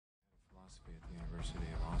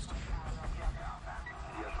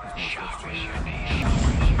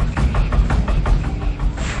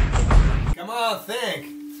Come on, think.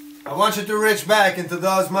 I want you to reach back into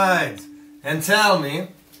those minds and tell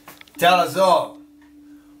us all,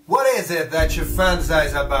 what is it that you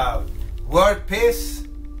fantasize about? World peace?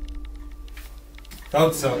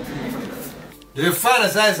 Thought so. Do you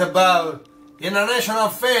fantasize about international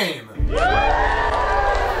fame? Do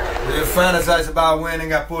you fantasize about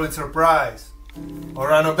winning a Pulitzer Prize?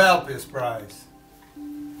 Or a Nobel Peace Prize?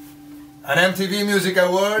 An MTV Music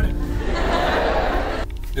Award?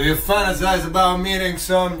 Do you fantasize about meeting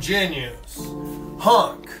some genius,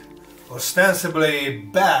 hunk, ostensibly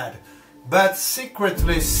bad, but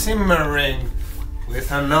secretly simmering with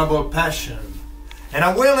a noble passion, and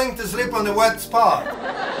are willing to sleep on the wet spot?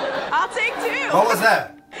 I'll take two. What was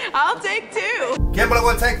that? I'll take two. Kimberly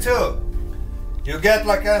will take two. You get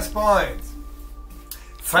Lacan's point.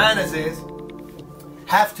 Fantasies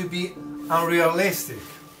have to be unrealistic,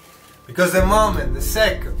 because the moment, the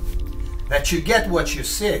second that you get what you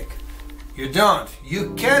seek, you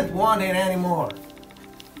can't want it anymore.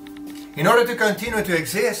 In order to continue to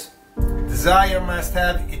exist, desire must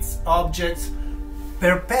have its objects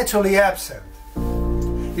perpetually absent.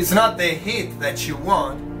 It's not the hit that you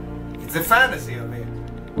want, it's the fantasy of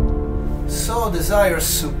it. So desire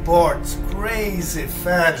supports crazy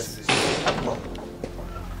fantasies.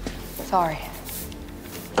 Sorry.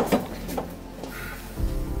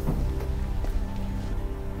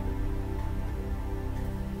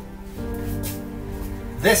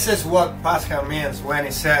 This is what Pascal means when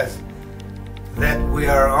he says that we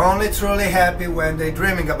are only truly happy when they're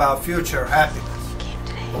dreaming about future happiness.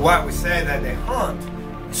 Or why we say that the hunt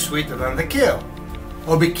is sweeter than the kill.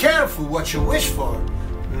 Or be careful what you wish for,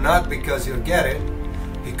 not because you'll get it,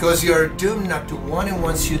 because you're doomed not to want it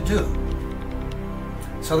once you do.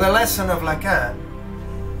 So the lesson of Lacan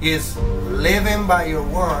is living by your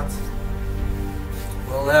wants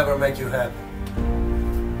will never make you happy.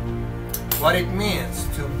 What it means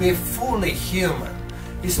to be fully human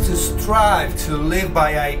is to strive to live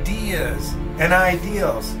by ideas and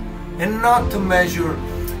ideals, and not to measure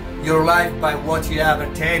your life by what you have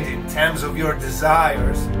attained in terms of your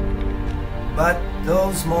desires, but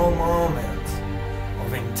those small moments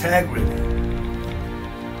of integrity,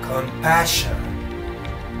 compassion,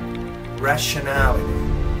 rationality,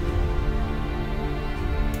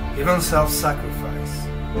 even self-sacrifice.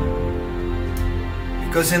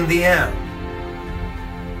 Because in the end,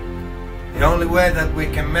 the only way that we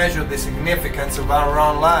can measure the significance of our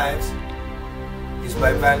own lives is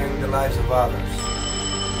by valuing the lives of others.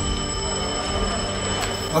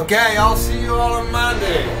 Okay, I'll see you all on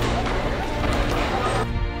Monday.